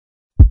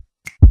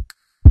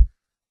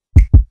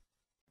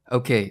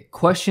Okay,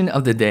 question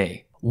of the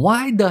day.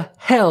 Why the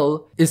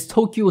hell is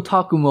Tokyo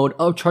Otaku Mode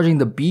upcharging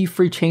the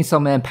Be-Free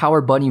Chainsaw Man Power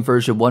Bunny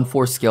version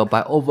 1/4 scale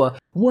by over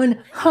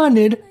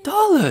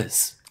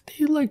 $100?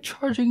 They like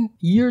charging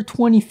year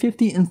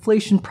 2050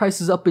 inflation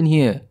prices up in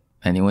here.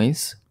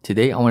 Anyways,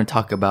 today I want to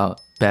talk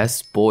about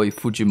Best Boy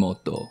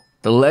Fujimoto,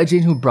 the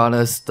legend who brought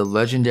us the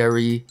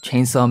legendary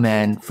Chainsaw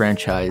Man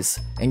franchise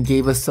and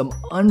gave us some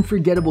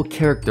unforgettable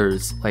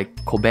characters like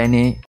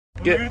Kobene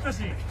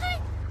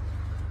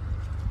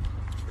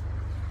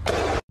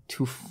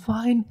to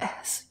fine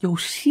ass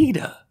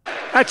Yoshida.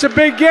 That's a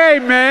big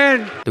game,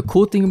 man! The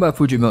cool thing about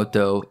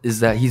Fujimoto is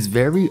that he's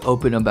very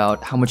open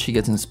about how much he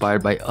gets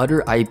inspired by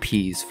other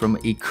IPs from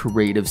a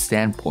creative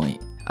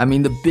standpoint. I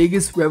mean, the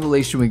biggest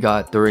revelation we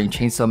got during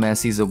Chainsaw Man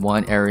Season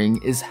 1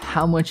 airing is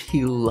how much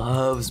he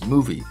loves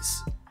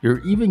movies.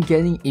 You're even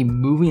getting a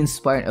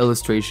movie-inspired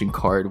illustration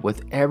card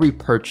with every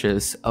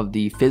purchase of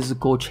the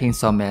physical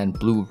Chainsaw Man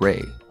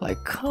Blu-ray.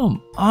 Like,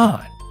 come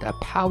on! That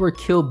Power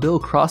Kill Bill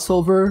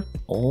crossover?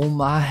 Oh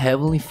my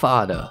heavenly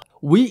father.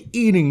 We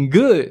eating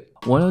good!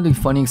 One of the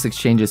funniest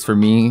exchanges for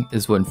me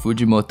is when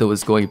Fujimoto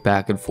was going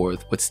back and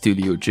forth with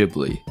Studio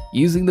Ghibli.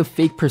 Using the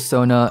fake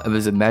persona of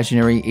his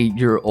imaginary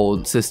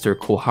 8-year-old sister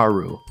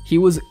Koharu, he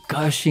was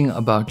gushing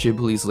about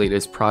Ghibli's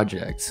latest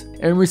projects.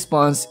 In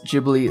response,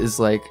 Ghibli is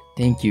like,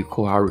 "Thank you,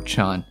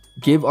 Koharu-chan.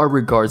 Give our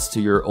regards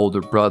to your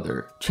older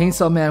brother.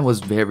 Chainsaw Man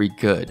was very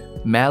good."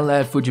 Mad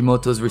Lad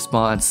Fujimoto's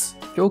response,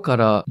 "Kyou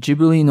kara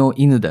Ghibli no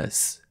inu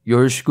desu.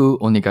 Yoroshiku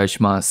onegai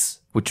shimasu,"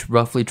 which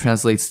roughly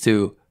translates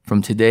to,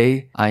 "From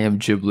today, I am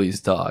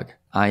Ghibli's dog.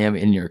 I am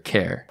in your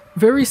care."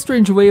 Very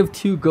strange way of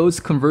two goats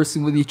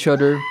conversing with each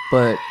other,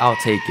 but I'll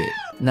take it.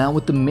 Now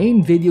with the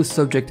main video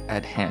subject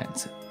at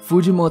hand,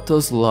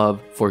 Fujimoto's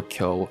love for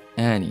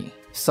KyoAni.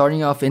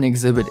 Starting off in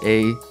Exhibit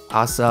A,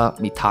 Asa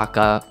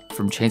Mitaka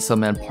from Chainsaw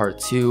Man Part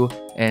 2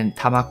 and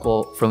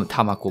Tamako from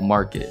Tamako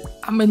Market.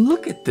 I mean,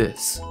 look at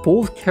this.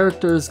 Both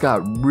characters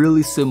got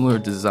really similar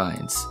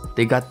designs.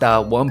 They got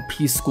that One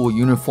Piece school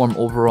uniform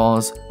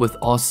overalls with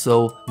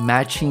also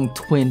matching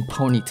twin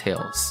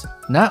ponytails.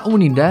 Not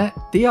only that,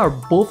 they are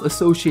both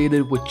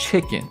associated with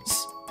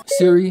chickens.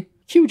 Siri,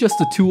 cue just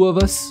the two of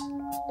us.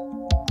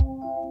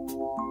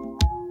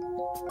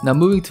 Now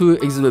moving to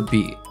Exhibit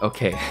B.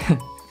 Okay.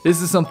 This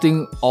is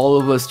something all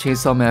of us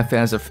Chainsaw Man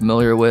fans are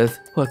familiar with,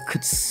 but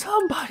could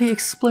somebody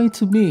explain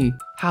to me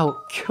how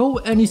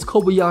KyoAni's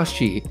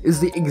Kobayashi is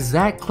the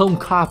exact clone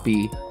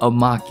copy of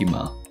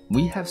Makima?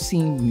 We have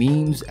seen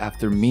memes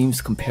after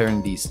memes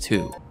comparing these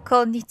two.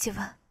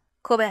 Konnichiwa,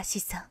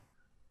 Kobayashi-san.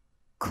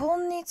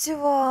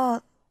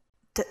 Konnichiwa...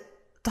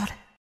 誰?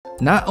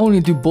 Not only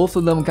do both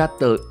of them got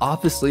the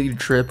office lady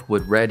drip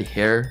with red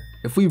hair,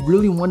 if we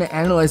really want to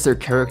analyze their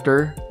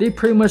character, they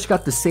pretty much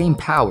got the same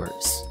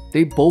powers.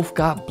 They both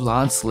got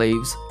blonde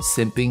slaves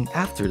simping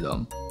after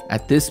them.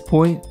 At this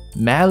point,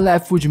 Mad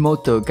Lad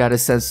Fujimoto gotta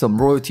send some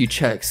royalty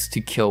checks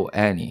to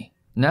KyoAni.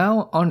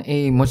 Now, on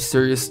a much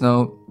serious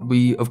note,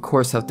 we of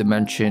course have to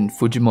mention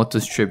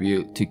Fujimoto's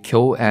tribute to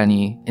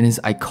KyoAni in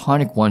his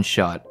iconic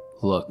one-shot,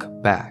 Look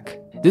Back.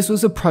 This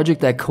was a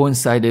project that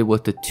coincided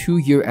with the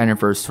 2-year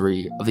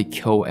anniversary of the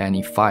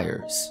KyoAni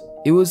fires.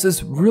 It was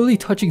this really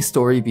touching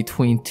story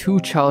between two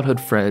childhood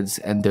friends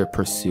and their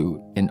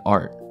pursuit in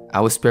art. I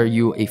will spare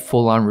you a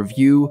full-on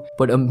review,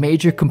 but a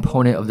major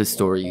component of the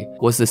story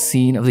was the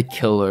scene of the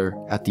killer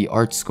at the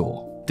art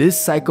school. This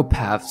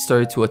psychopath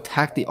started to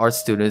attack the art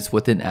students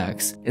with an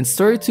axe and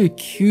started to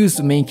accuse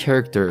the main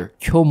character,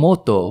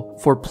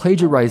 Kyomoto, for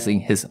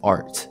plagiarizing his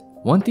art.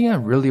 One thing I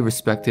really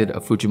respected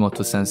of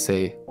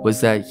Fujimoto-sensei was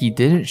that he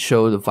didn't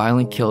show the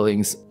violent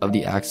killings of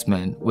the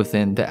axemen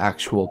within the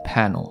actual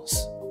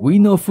panels. We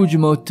know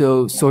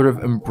Fujimoto sort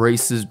of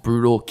embraces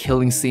brutal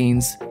killing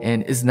scenes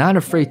and is not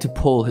afraid to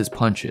pull his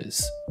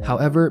punches.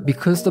 However,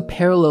 because the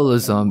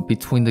parallelism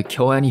between the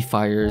KyoAni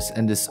fires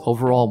and this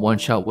overall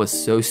one-shot was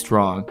so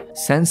strong,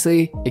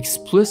 Sensei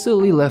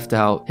explicitly left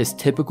out his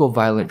typical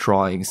violent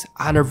drawings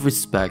out of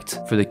respect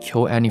for the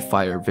KyoAni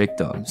fire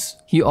victims.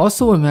 He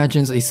also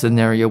imagines a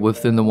scenario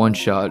within the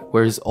one-shot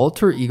where his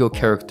alter ego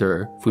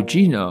character,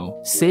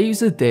 Fujino, saves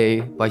the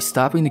day by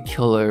stopping the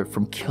killer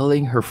from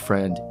killing her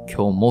friend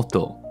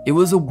Kyomoto. It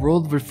was a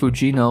world where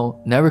Fujino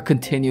never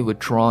continued with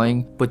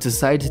drawing but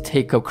decided to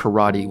take up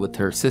karate with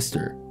her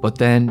sister. But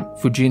then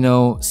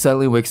Fujino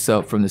suddenly wakes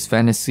up from this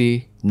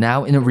fantasy,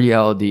 now in a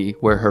reality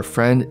where her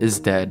friend is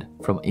dead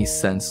from a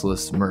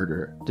senseless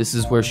murder. This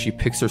is where she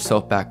picks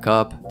herself back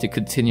up to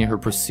continue her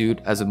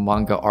pursuit as a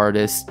manga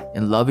artist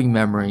in loving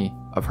memory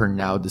of her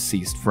now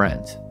deceased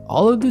friend.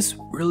 All of this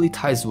really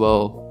ties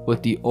well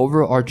with the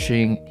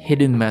overarching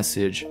hidden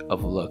message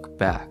of Look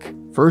Back.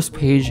 First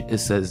page it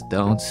says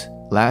don't.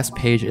 Last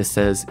page it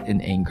says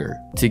in anger.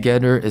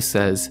 Together it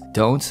says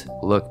don't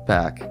look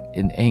back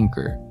in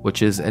anger,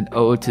 which is an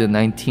ode to the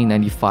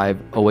 1995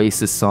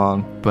 Oasis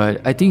song,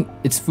 but I think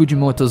it's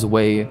Fujimoto's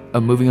way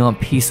of moving on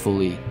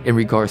peacefully in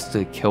regards to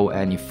the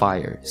KyoAni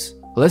fires.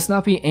 Let's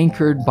not be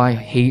anchored by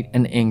hate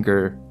and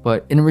anger,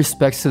 but in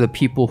respect to the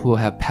people who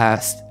have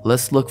passed,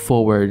 let's look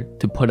forward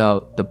to put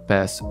out the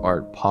best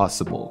art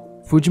possible.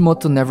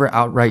 Fujimoto never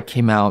outright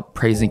came out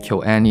praising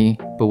KyoAni,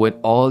 but with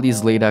all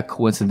these laid-out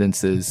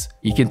coincidences,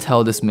 you can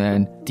tell this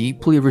man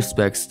deeply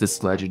respects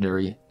this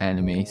legendary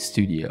anime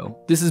studio.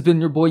 This has been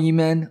your boy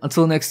E-Man.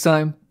 Until next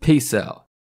time, peace out.